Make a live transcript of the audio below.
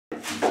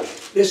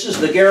This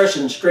is the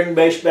Garrison String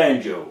Bass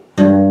Banjo.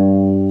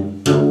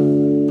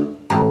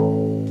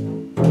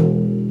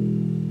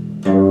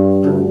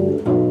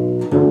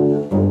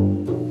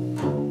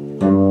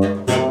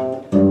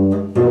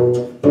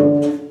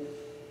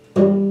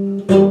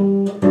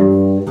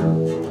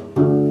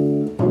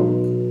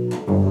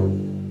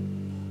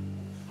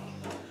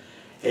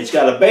 It's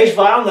got a bass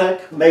viol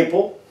neck,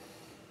 maple,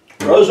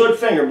 rosewood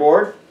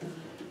fingerboard.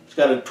 It's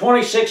got a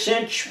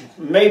 26-inch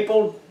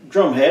maple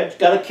drum head. It's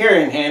got a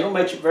carrying handle,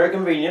 makes it very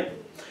convenient.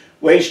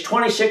 Weighs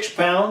 26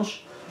 pounds.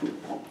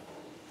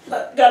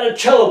 Got a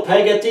cello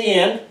peg at the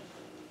end.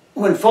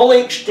 When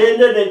fully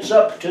extended, it's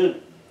up to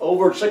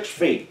over 6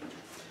 feet.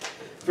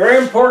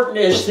 Very important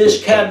is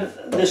this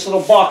cabinet, this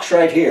little box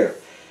right here.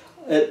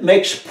 It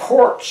makes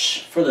ports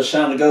for the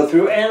sound to go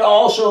through and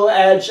also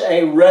adds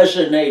a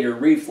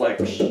resonator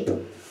reflex.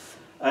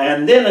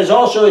 And then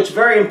it's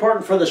very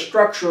important for the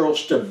structural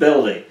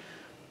stability,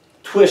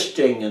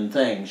 twisting and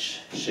things,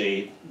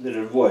 see, that it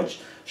avoids.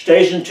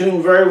 Stays in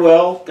tune very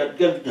well, got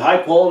good high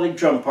quality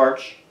drum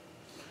parts.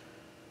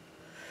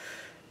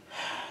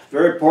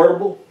 Very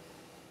portable,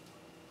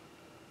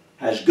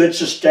 has good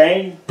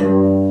sustain,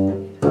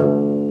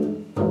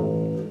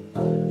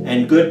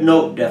 and good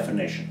note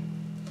definition.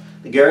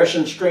 The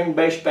Garrison String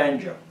Bass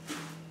Banjo.